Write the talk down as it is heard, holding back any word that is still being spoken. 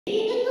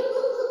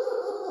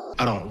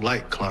I don't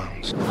like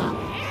clowns.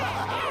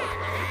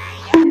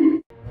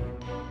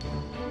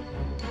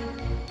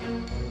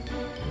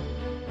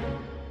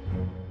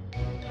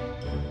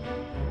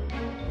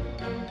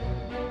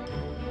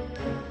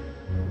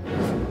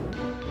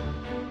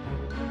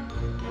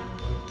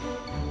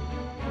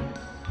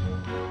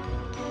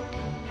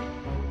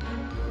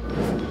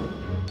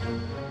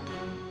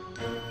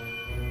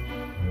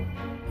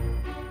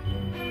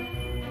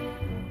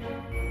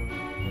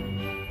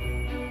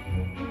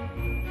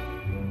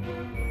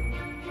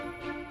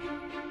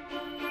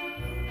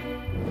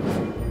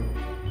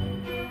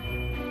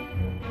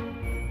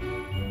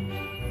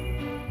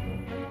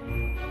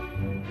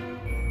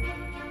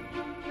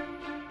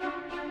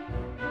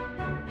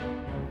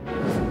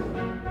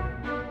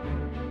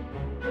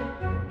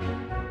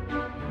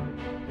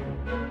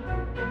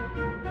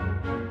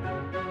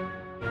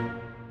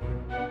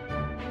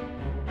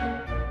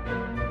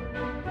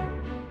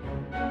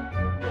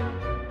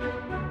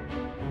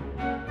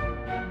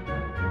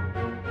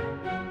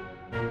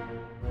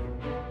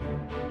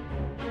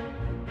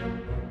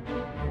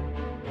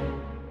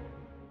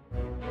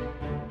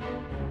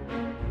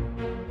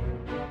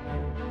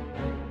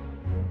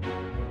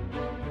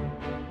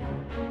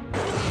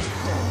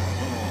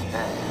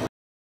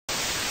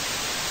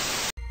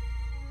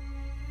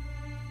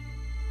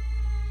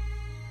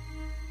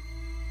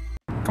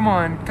 Come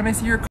on, can I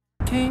see your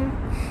king?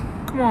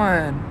 Come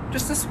on,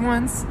 just this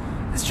once.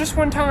 It's just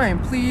one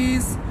time,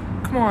 please.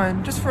 Come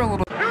on, just for a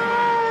little. You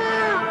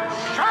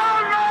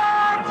shall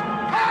not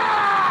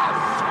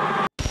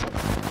pass!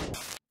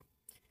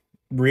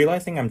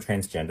 Realizing I'm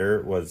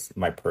transgender was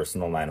my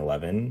personal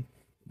 9/11.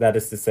 That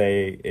is to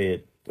say,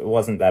 it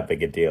wasn't that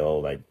big a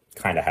deal. I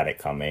kind of had it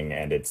coming,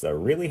 and it's a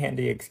really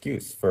handy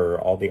excuse for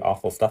all the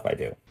awful stuff I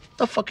do.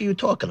 The fuck are you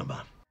talking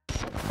about?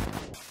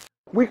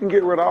 We can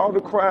get rid of all the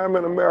crime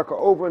in America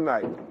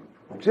overnight,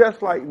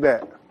 just like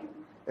that.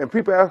 And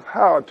people ask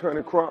how,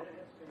 Attorney Crump,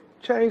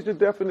 change the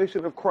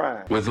definition of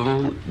crime. With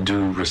all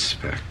due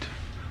respect,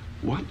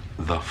 what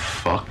the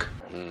fuck?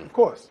 Of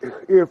course,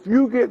 if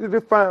you get to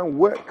define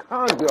what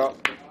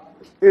conduct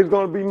is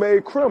going to be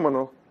made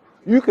criminal,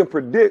 you can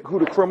predict who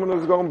the criminal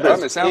is going to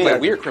be. It sounds like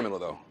we're criminal,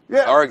 though.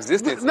 Yeah. Our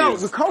existence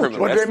is criminal.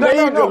 But they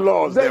made the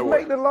laws. They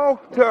make the law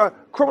to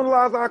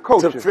criminalize our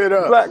culture, To fit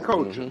us. black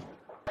culture.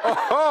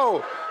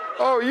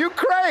 Oh, you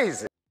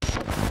crazy.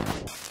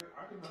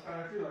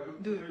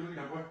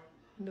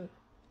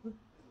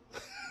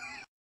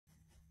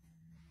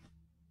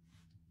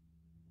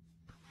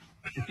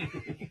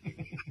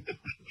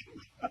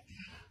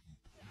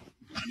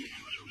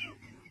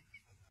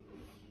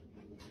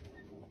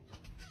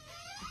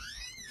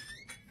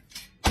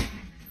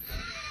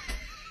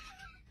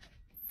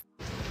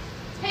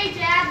 Hey,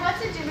 Dad,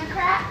 what's a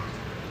Democrat?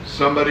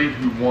 Somebody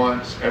who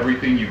wants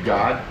everything you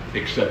got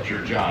except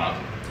your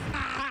job.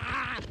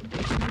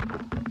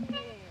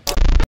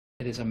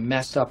 It is a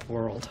messed up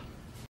world.